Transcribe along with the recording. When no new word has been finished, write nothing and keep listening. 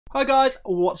Hi guys,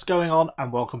 what's going on,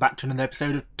 and welcome back to another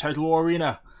episode of Total War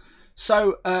Arena.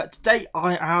 So today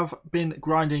I have been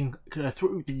grinding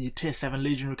through the tier 7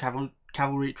 Legionary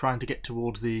Cavalry, trying to get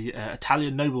towards the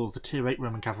Italian Nobles, the tier 8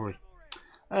 Roman Cavalry.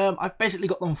 I've basically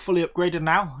got them fully upgraded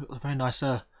now. Got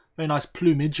a very nice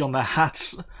plumage on their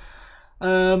hats.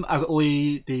 I've got all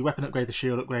the weapon upgrade, the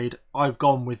shield upgrade. I've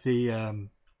gone with the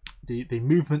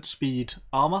movement speed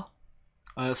armour.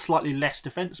 Slightly less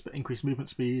defense, but increased movement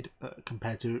speed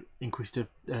compared to increased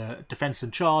defense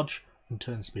and charge and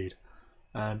turn speed.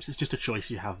 So it's just a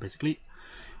choice you have, basically.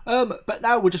 But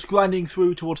now we're just grinding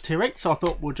through towards tier 8, so I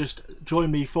thought we'll just join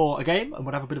me for a game and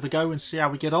we'll have a bit of a go and see how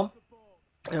we get on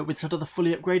with sort of the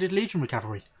fully upgraded Legionary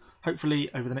Cavalry. Hopefully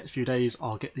over the next few days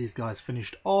I'll get these guys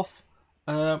finished off,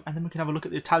 and then we can have a look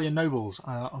at the Italian Nobles.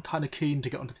 I'm kind of keen to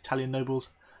get onto the Italian Nobles.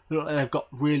 They've got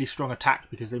really strong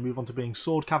attack because they move on to being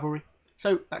sword cavalry.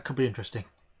 So that could be interesting.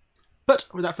 But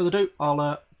without further ado,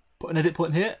 I'll put an edit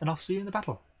point here and I'll see you in the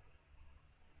battle.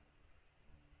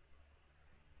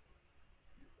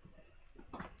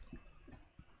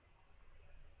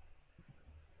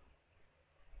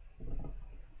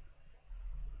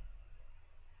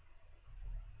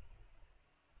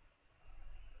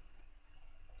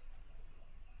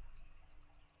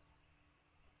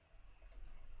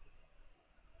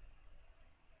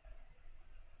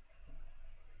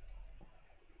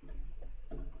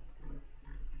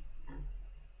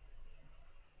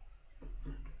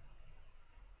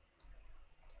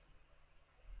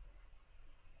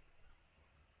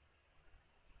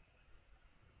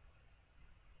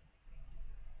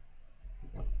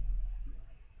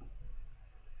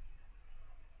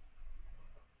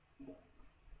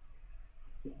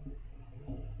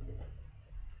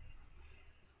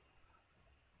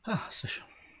 Ah, c'est chiant.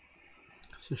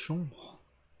 C'est chiant.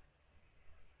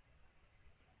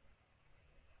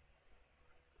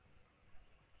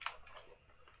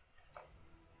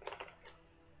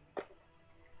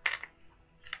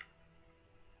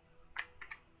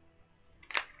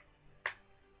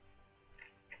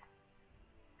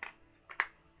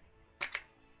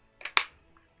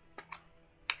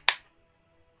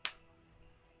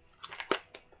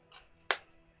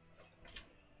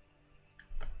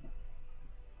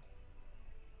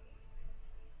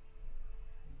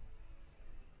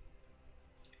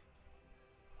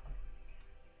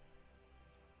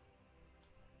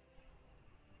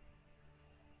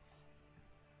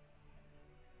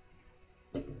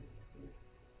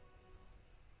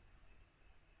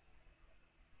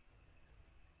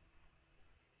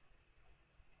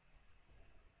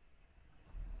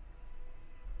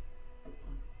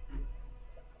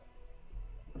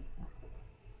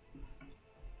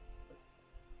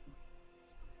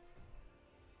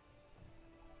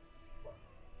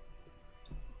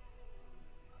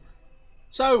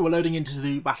 So we're loading into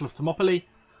the Battle of Thermopylae.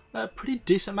 Pretty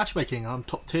decent matchmaking. I'm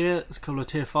top tier. There's a couple of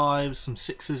tier 5s, some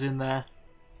 6s in there.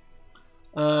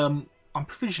 I'm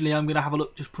going to have a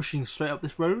look just pushing straight up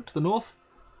this road to the north.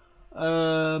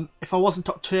 If I wasn't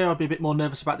top tier, I'd be a bit more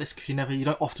nervous about this because you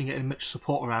don't often get much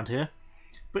support around here.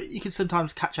 But you can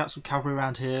sometimes catch out some cavalry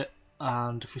around here,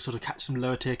 and if we sort of catch some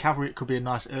lower tier cavalry, it could be a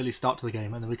nice early start to the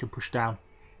game, and then we can push down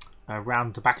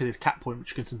around the back of this cap point,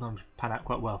 which can sometimes pan out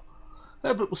quite well.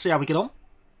 But we'll see how we get on.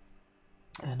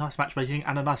 Nice matchmaking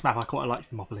and a nice map. I quite like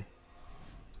Thermopylae.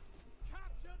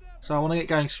 So I want to get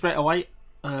going straight away.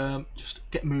 Just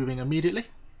get moving immediately.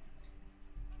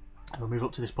 And we'll move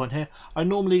up to this point here. I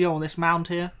normally go on this mound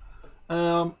here.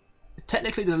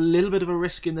 Technically there's a little bit of a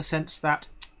risk in the sense that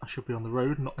I should be on the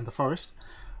road, not in the forest.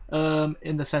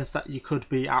 In the sense that you could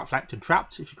be outflanked and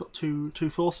trapped if you've got two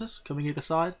forces coming either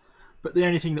side. But the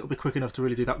only thing that would be quick enough to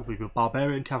really do that would be with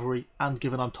Barbarian Cavalry, and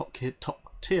given I'm top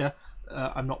tier,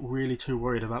 I'm not really too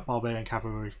worried about Barbarian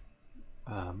Cavalry,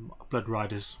 Blood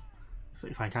Riders.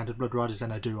 If I encountered Blood Riders,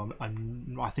 then I do.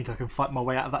 I think I can fight my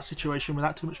way out of that situation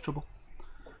without too much trouble.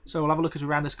 So we'll have a look as we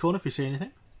round this corner if we see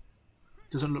anything.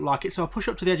 Doesn't look like it, so I'll push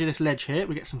up to the edge of this ledge here.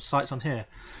 We get some sights on here.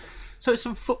 So it's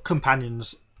some foot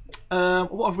companions.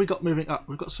 What have we got moving up?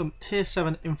 We've got some tier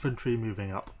 7 infantry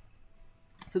moving up.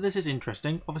 So this is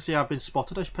interesting. Obviously I've been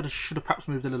spotted. I should have perhaps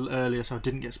moved a little earlier so I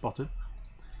didn't get spotted.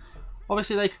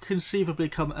 Obviously they could conceivably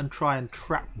come and try and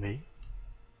trap me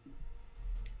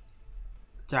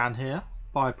down here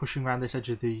by pushing around this edge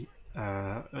of the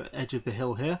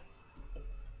hill here.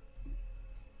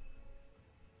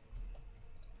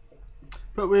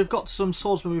 But we've got some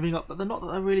swordsmen moving up, but they're not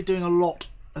really doing a lot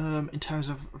in terms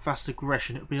of vast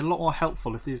aggression. It would be a lot more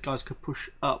helpful if these guys could push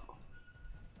up.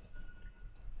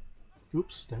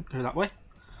 Oops, don't go that way.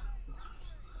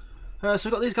 So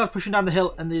we've got these guys pushing down the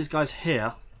hill and these guys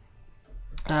here.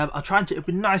 I'm trying to. It'd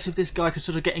be nice if this guy could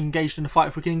sort of get engaged in a fight.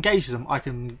 If we can engage them, I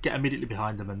can get immediately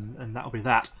behind them, and that'll be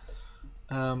that.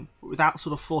 Without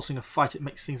sort of forcing a fight, it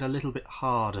makes things a little bit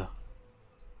harder.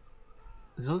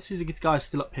 There's obviously these guys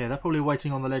still up here. They're probably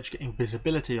waiting on the ledge, getting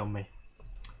visibility on me.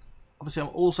 Obviously, I'm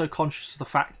also conscious of the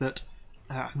fact that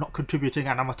I'm not contributing,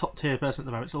 and I'm a top tier person at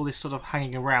the moment. So all this sort of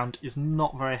hanging around is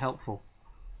not very helpful.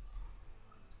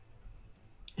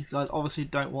 These guys obviously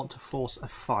don't want to force a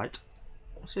fight.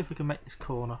 Let's see if we can make this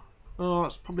corner. Oh,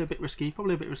 it's probably a bit risky.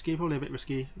 Probably a bit risky. Probably a bit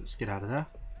risky. Let's get out of there.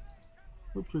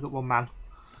 Oops, we've got one man.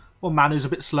 One man who's a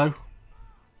bit slow.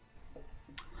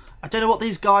 I don't know what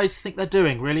these guys think they're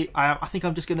doing, really. I think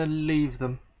I'm just going to leave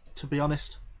them, to be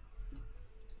honest.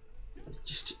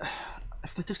 Just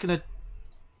if they're just going to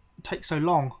take so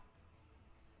long.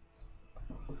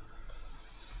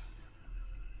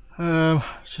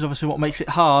 Which is obviously what makes it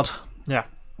hard. Yeah.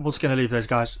 We're just going to leave those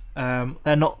guys.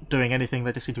 They're not doing anything,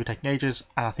 they just seem to be taking ages,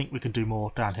 and I think we can do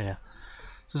more down here.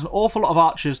 So there's an awful lot of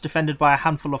archers defended by a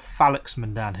handful of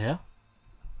phalanxmen down here.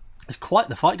 There's quite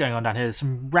the fight going on down here. There's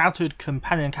some routed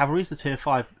companion cavalries, the tier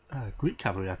 5 Greek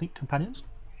cavalry, I think, companions.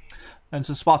 And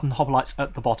some Spartan hoplites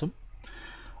at the bottom.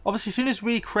 Obviously, as soon as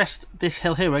we crest this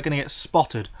hill here, we're going to get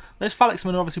spotted. Those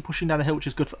phalanxmen are obviously pushing down the hill, which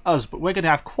is good for us, but we're going to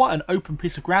have quite an open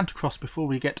piece of ground to cross before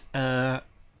we get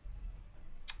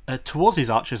towards these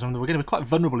archers, and we're going to be quite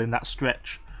vulnerable in that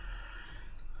stretch.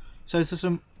 So there's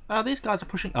some... these guys are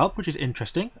pushing up, which is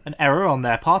interesting. An error on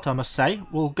their part, I must say.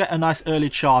 We'll get a nice early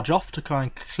charge off to try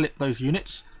and clip those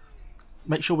units.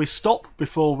 Make sure we stop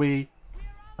before we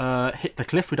hit the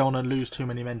cliff. We don't want to lose too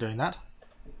many men doing that.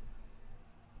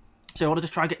 So I want to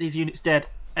just try and get these units dead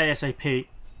ASAP.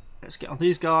 Let's get on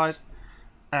these guys.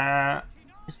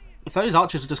 If those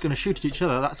archers are just going to shoot at each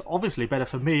other, that's obviously better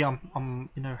for me. I'm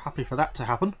you know, happy for that to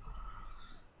happen.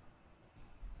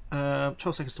 12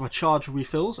 seconds to my charge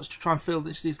refills. Let's try and fill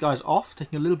these guys off,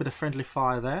 taking a little bit of friendly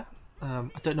fire there. I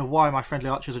don't know why my friendly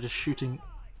archers are just shooting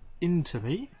into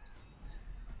me.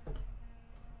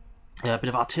 A bit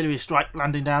of artillery strike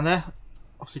landing down there,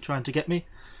 obviously trying to get me.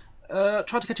 Try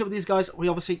to catch up with these guys. We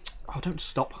obviously... Oh, don't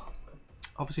stop.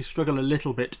 Obviously struggle a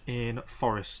little bit in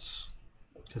forests,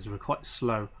 because we're quite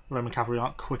slow. Roman cavalry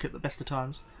aren't quick at the best of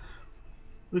times.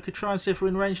 We could try and see if we're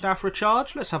in range now for a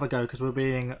charge. Let's have a go, because we're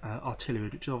being artillery,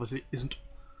 which obviously isn't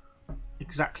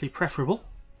exactly preferable.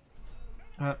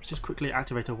 Let's just quickly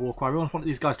activate a war cry. We want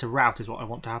these guys to rout is what I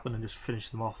want to happen, and just finish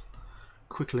them off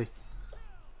quickly.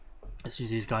 Let's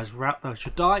use these guys rout. They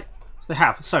should die. So they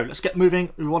have. So let's get moving.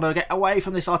 We want to get away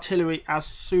from this artillery as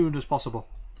soon as possible.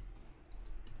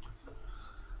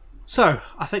 So,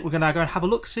 I think we're going to now go and have a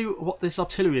look, see what this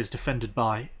artillery is defended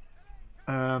by.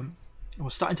 We're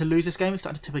starting to lose this game, it's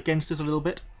starting to tip against us a little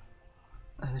bit.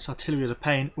 And this artillery is a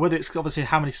pain. Whether it's obviously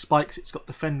how many spikes it's got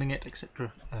defending it,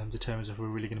 etc. Determines if we're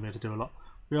really going to be able to do a lot.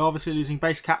 We are obviously losing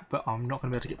base cap, but I'm not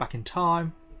going to be able to get back in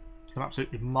time. So I'm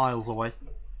absolutely miles away.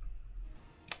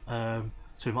 So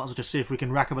we might as well just see if we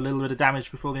can rack up a little bit of damage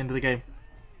before the end of the game.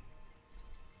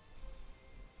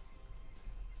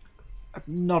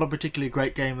 Not a particularly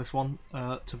great game, this one,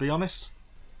 to be honest.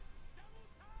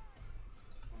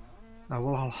 Now,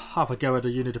 well, I'll have a go at a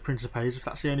unit of Principes if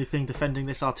that's the only thing defending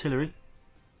this artillery.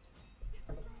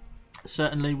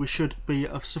 Certainly, we should be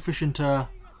of sufficient... get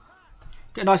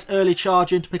a nice early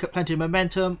charge in to pick up plenty of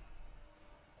momentum.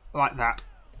 Like that.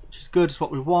 Which is good, it's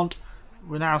what we want.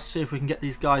 We'll now see if we can get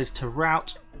these guys to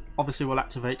rout. Obviously, we'll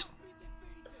activate.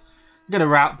 We're going to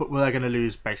rout, but we're going to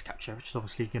lose base capture, which is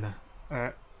obviously going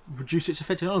to... reduce its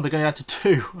effect. Oh, they're going down to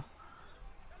 2.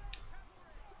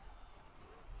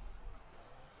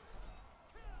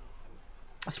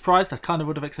 I'm surprised. I kind of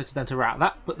would have expected them to rout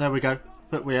that, but there we go.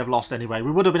 But we have lost anyway.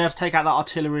 We would have been able to take out that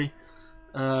artillery.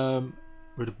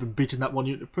 Would have been beating that one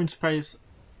unit of Principes,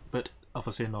 but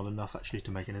obviously not enough actually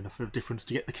to make enough of a difference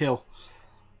to get the kill.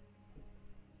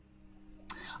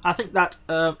 I think that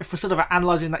if we're sort of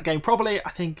analysing that game properly,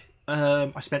 I think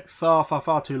I spent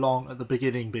far too long at the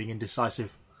beginning being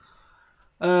indecisive.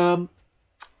 I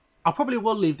probably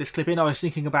will leave this clip in. I was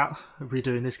thinking about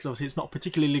redoing this because obviously it's not a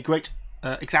particularly great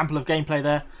example of gameplay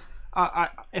there.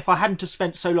 If I hadn't have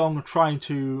spent so long trying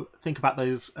to think about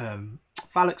those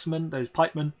phalanxmen, those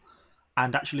pikemen,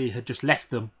 and actually had just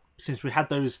left them, since we had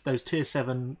those tier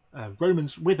 7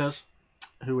 Romans with us,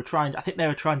 who were trying, I think they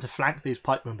were trying to flank these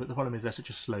pikemen, but the problem is they're such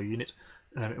a slow unit.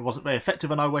 It wasn't very effective,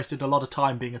 and I wasted a lot of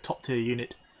time being a top tier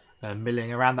unit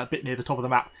milling around that bit near the top of the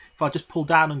map. If I just pulled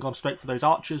down and gone straight for those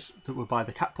archers that were by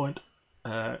the cap point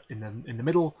in the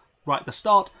middle, right at the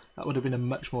start, that would have been a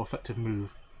much more effective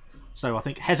move. So I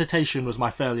think hesitation was my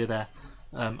failure there,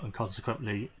 and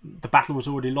consequently the battle was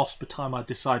already lost by the time I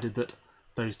decided that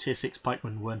those tier 6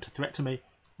 pikemen weren't a threat to me.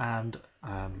 and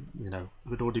you know,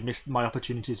 we'd already missed my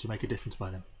opportunities to make a difference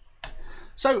by then.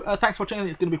 So thanks for watching. I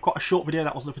think it's going to be quite a short video.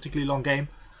 That wasn't a particularly long game.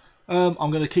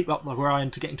 I'm going to keep up the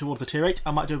grind to getting towards the tier 8.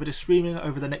 I might do a bit of streaming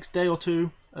over the next day or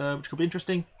two, which could be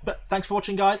interesting. But thanks for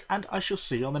watching, guys, and I shall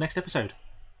see you on the next episode.